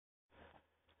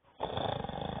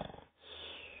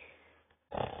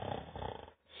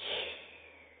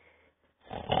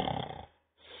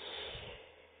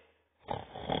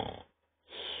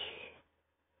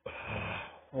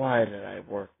Why did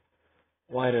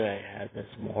I have this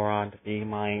moron to be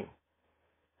my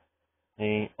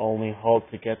only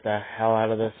hope to get the hell out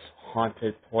of this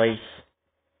haunted place?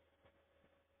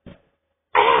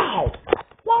 Ow!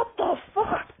 What the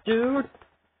fuck, dude?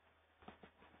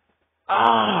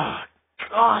 Ah,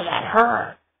 God, that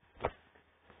hurt.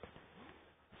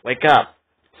 Wake up.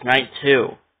 It's night 2.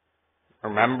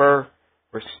 Remember?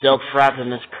 We're still trapped in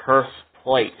this cursed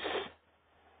place.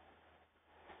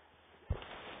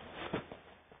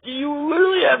 You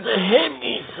literally have to hit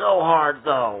me so hard,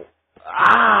 though.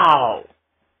 Ow!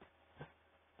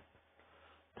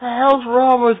 The hell's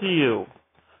wrong with you?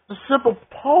 A simple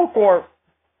poke or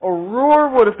a roar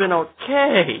would have been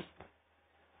okay.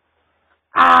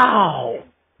 Ow!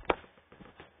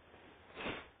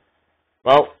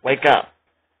 Well, wake up.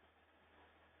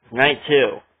 It's night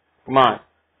 2. Come on.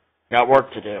 Got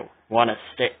work to do.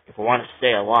 If we want to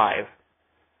stay alive.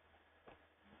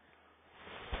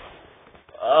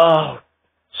 Oh,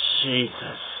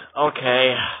 Jesus.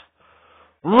 Okay.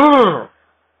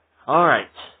 Alright.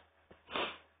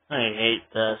 I hate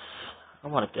this. I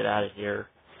want to get out of here.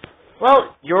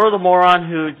 Well, you're the moron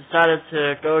who decided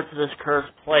to go to this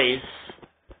cursed place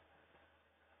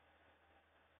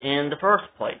in the first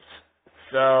place.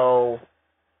 So,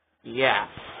 yeah.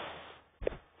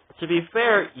 To be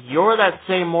fair, you're that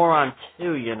same moron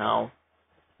too, you know.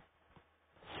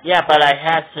 Yeah, but I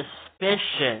had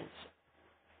suspicions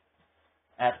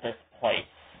at this place.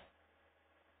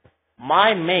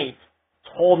 My mate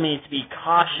told me to be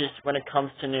cautious when it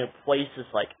comes to new places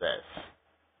like this.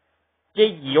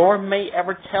 Did your mate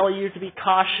ever tell you to be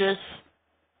cautious?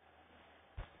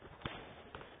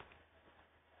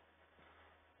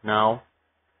 No.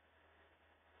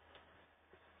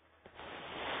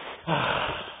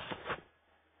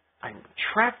 I'm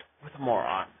trapped with a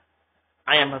moron.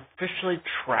 I am officially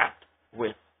trapped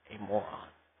with a moron.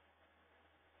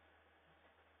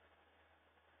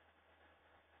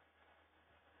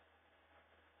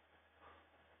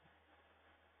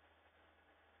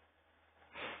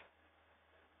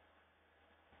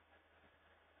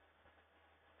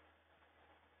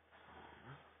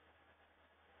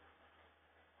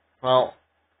 Well,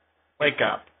 wake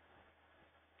up.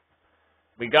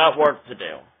 We got work to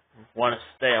do. We want to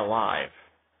stay alive.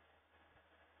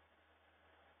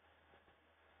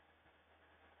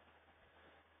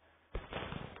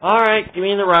 Alright, give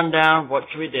me the rundown. What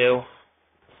should we do?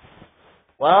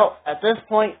 Well, at this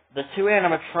point, the 2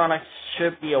 animatronics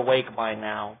should be awake by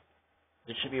now.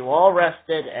 They should be well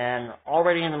rested and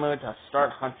already in the mood to start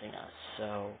hunting us.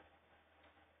 So,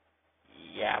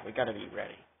 yeah, we gotta be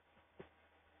ready.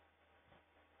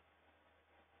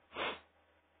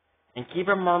 And keep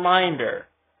a reminder,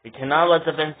 we cannot let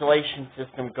the ventilation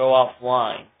system go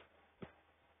offline.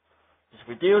 If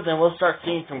we do, then we'll start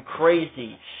seeing some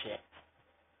crazy shit.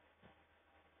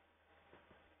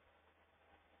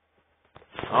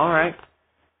 Alright.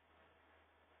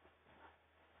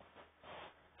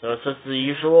 So it's just the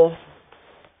usual?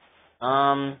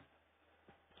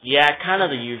 Yeah, kind of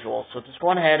the usual. So just go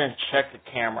ahead and check the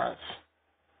cameras.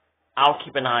 I'll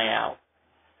keep an eye out.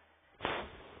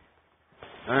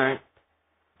 Alright.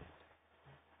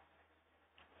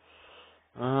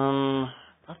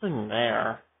 Nothing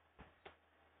there.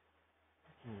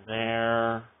 Nothing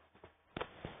there.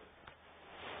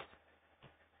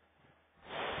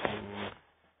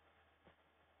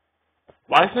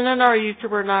 Why isn't our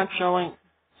YouTuber not showing?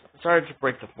 Sorry to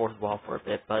break the fourth wall for a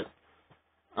bit, but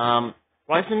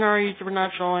why isn't our YouTuber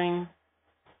not showing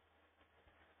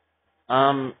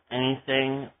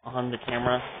anything on the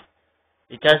camera?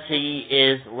 Because he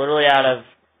is literally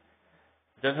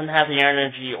doesn't have the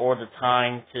energy or the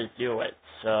time to do it.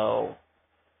 So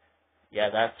yeah,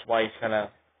 that's why he's kind of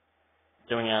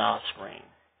doing it off screen.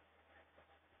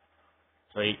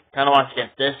 So he kind of wants to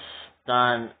get this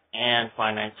done and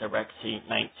Five Nights at Rexy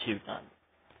Night 2 done.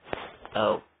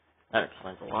 Oh, that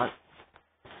explains a lot.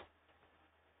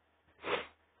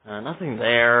 Nothing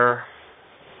there.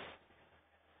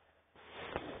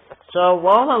 So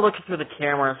while I'm looking through the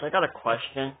cameras, I got a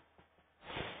question.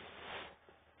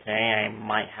 Okay, I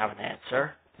might have an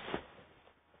answer.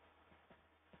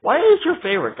 What is your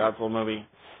favorite Godzilla movie?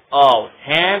 Oh,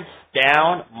 hands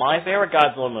down, my favorite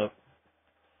Godzilla movie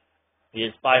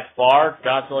is by far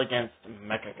Godzilla against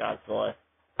Mechagodzilla.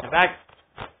 In fact,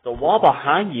 the wall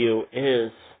behind you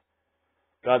is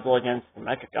Godzilla against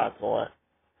Mechagodzilla.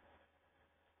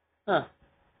 Huh.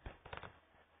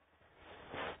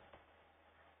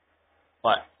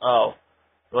 What? Oh.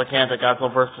 Looking at the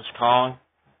Godzilla vs. Kong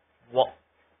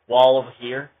wall over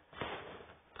here?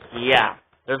 Yeah.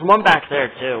 There's one back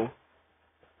there, too.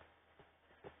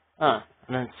 Huh.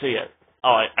 I didn't see it. Oh,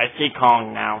 I see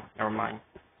Kong now. Never mind.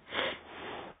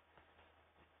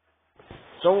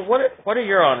 So, what are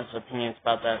your honest opinions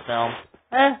about that film?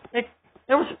 It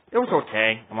was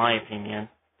okay, in my opinion.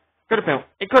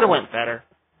 It could have went better.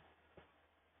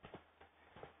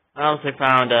 I also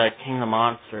found King of the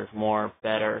Monsters more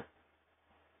better.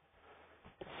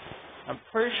 I'm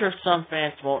pretty sure some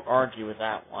fans won't argue with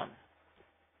that one.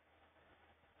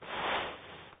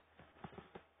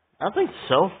 Nothing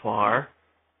so far.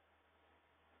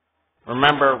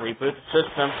 Remember, reboot the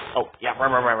system. Oh, yeah,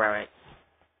 right.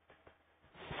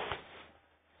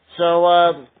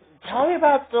 So, tell me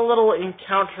about the little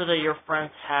encounter that your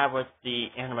friends have with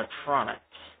the animatronics.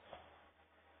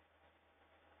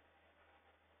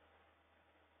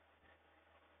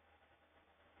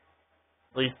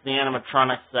 At least the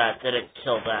animatronics that didn't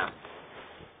kill them.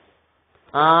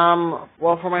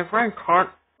 Well, for my friend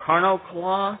Carno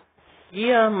Claw,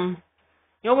 he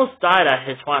almost died at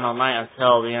his final night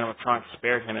until the animatronics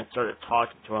spared him and started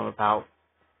talking to him about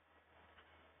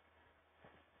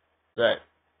the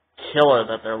killer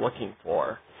that they're looking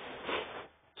for.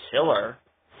 Killer?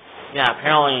 Yeah,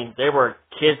 apparently they were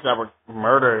kids that were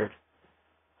murdered,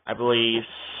 I believe,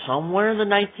 somewhere in the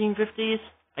 1950s.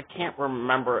 I can't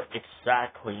remember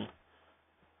exactly.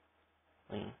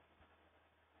 But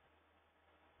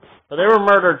they were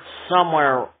murdered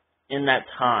somewhere in that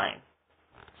time.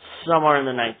 Somewhere in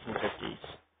the 1950s.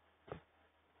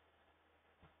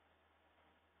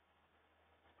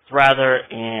 Rather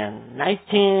in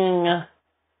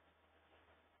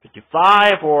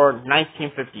 1955 or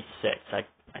 1956. I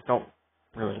don't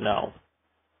really know.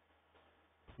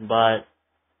 But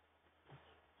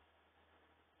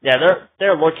yeah,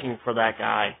 they're looking for that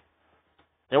guy.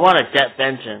 They want to get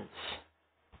vengeance.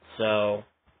 So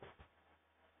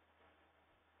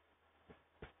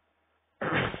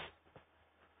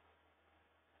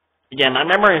again, my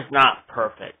memory is not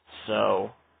perfect,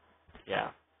 so yeah.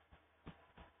 I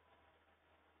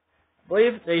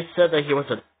believe they said that he was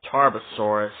a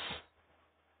Tarbosaurus.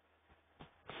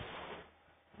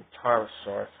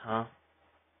 Tarbosaurus, huh?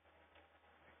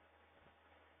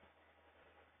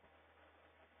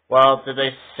 Well, did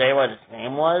they say what his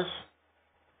name was?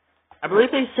 I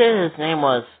believe they said his name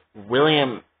was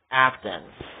William Afton.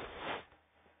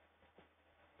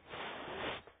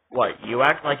 What, you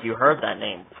act like you heard that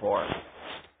name before.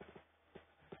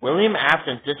 William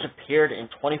Afton disappeared in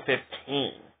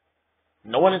 2015.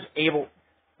 No one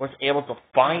was able to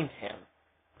find him.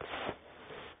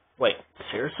 Wait,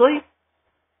 seriously?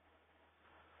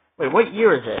 Wait, what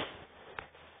year is it?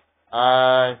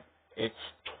 It's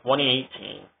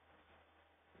 2018.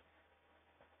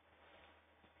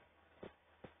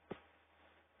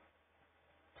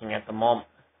 At the moment.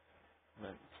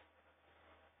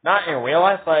 Not in real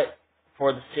life, but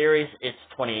for the series, it's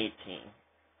 2018.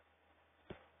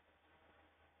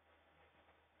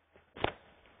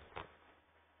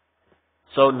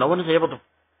 So no one is able to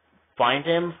find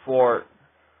him for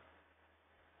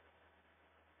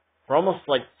almost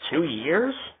like 2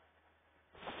 years?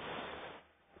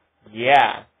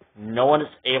 Yeah, no one is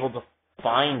able to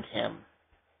find him.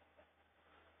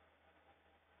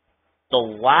 The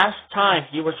last time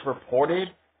he was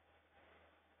reported,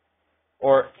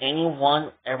 or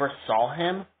anyone ever saw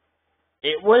him,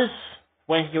 it was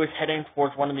when he was heading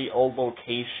towards one of the old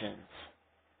locations.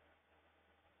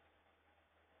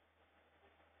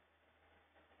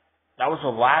 That was the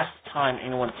last time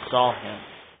anyone saw him.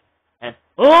 And,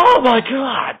 oh my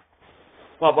god!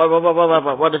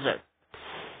 What is it?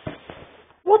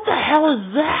 What the hell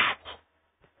is that?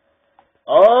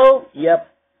 Oh, yep.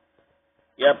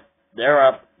 They're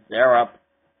up.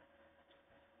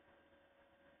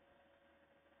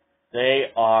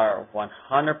 They are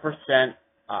 100%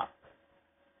 up.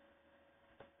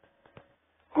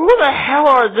 Who the hell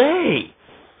are they?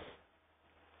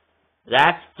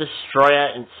 That's Destroyer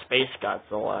and Space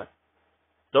Godzilla.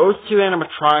 Those two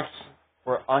animatronics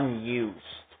were unused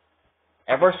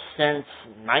ever since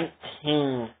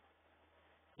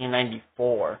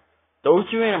 1994. Those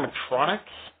two animatronics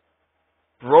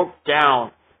broke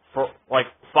down for like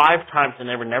 5 times and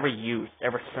they were never used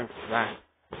ever since then.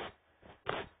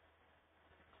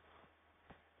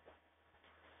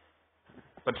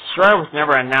 But Destroyer was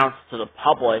never announced to the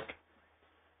public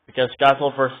because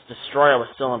Godzilla vs. Destroyer was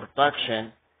still in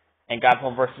production and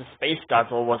Godzilla vs. Space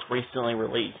Godzilla was recently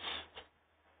released.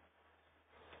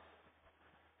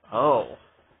 Oh.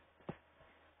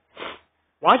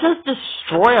 Why does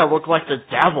Destroyer look like the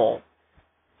devil?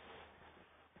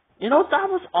 You know, that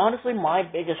was honestly my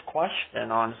biggest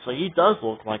question, honestly. He does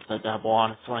look like the devil,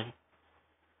 honestly.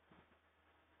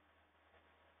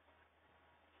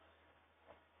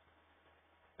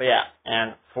 But yeah,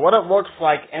 and for what it looks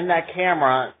like in that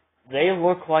camera, they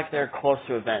look like they're close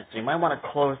to a vent. So you might want to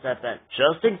close that vent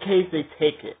just in case they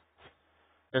take it.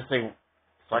 This thing,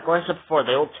 like what I said before,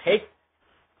 they will take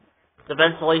the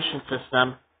ventilation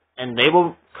system and they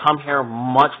will come here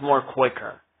much more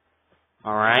quicker.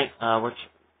 Alright,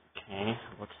 okay,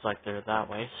 looks like they're that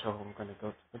way, so I'm going to go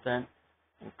to the vent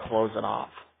and close it off.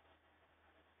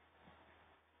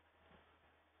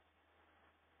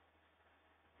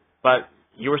 But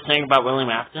you were saying about William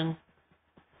Afton?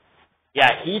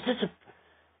 Yeah,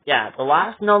 the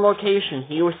last known location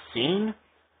he was seen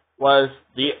was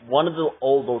one of the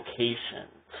old locations.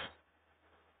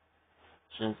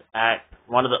 At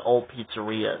one of the old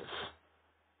pizzerias.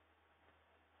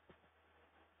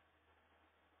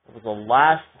 It was the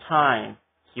last time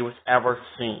he was ever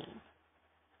seen.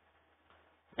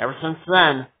 Ever since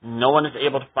then, no one is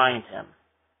able to find him.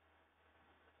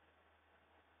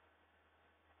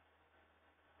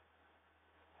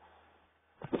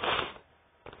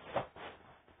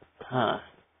 Huh.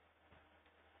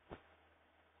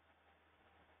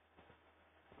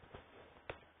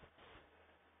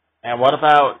 And what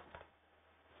about...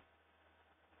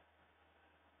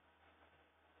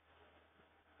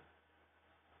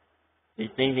 Do you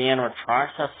think the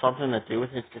animatronics have something to do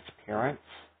with his disappearance?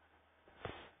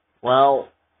 Well,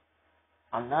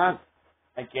 I'm not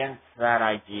against that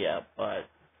idea, but...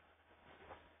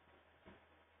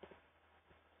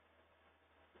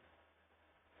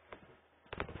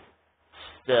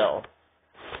 Still.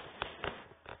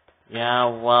 Yeah,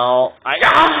 well...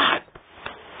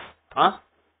 Huh?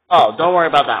 Oh, don't worry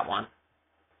about that one.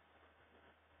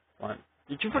 What?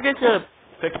 Did you forget to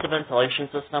fix the ventilation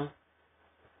system?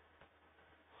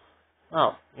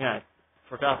 Oh, yeah, I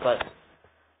forgot, but...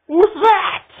 Who's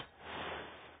that?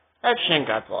 That's Shin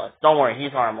Godzilla. Don't worry,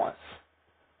 he's harmless.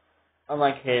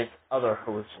 Unlike his other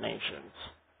hallucinations.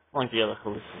 Unlike the other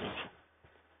hallucinations.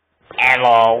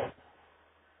 Hello.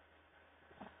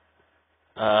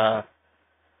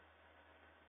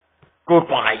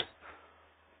 Goodbye.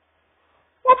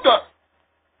 What the?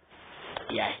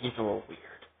 Yeah, he's a little weird.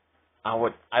 I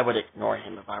would ignore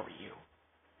him if I were you.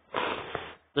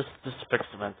 Just fix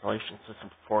the ventilation system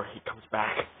before he comes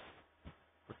back.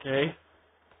 Okay?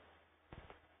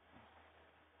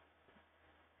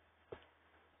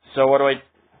 So what do I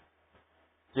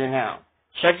do now?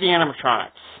 Check the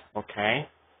animatronics. Okay.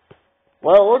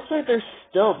 Well, it looks like they're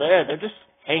still there. They're just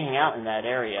hanging out in that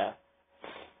area.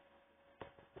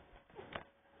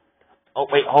 Oh,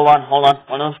 wait, hold on. One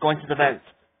of them's going to the vents.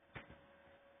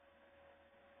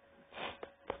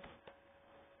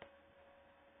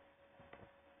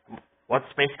 What's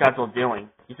Space Godzilla doing?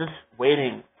 He's just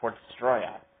waiting for it to destroy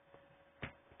us.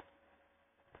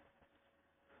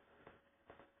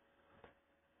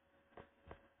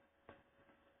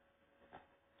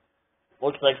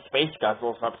 Looks like Space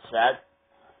Godzilla's upset.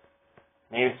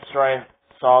 Maybe Destroyer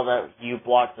saw that you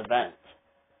blocked the vent.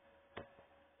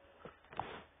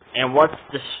 And what's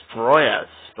Destroya's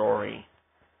story?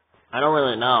 I don't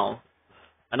really know.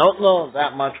 I don't know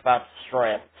that much about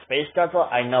Destroya. Space Godzilla,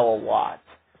 I know a lot.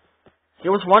 He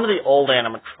was one of the old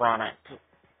animatronics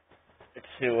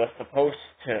who was supposed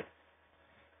to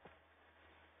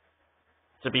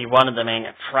be one of the main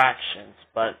attractions,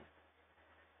 but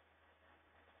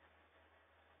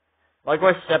like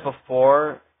I said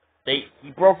before, he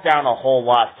broke down a whole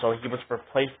lot, so he was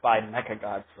replaced by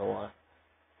Mechagodzilla.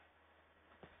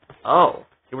 Oh,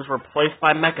 he was replaced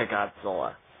by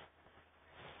Mechagodzilla.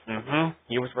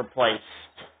 He was replaced.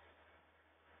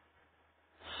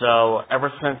 So,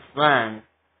 ever since then,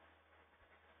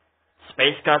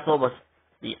 Space Godzilla was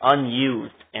the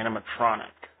unused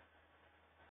animatronic.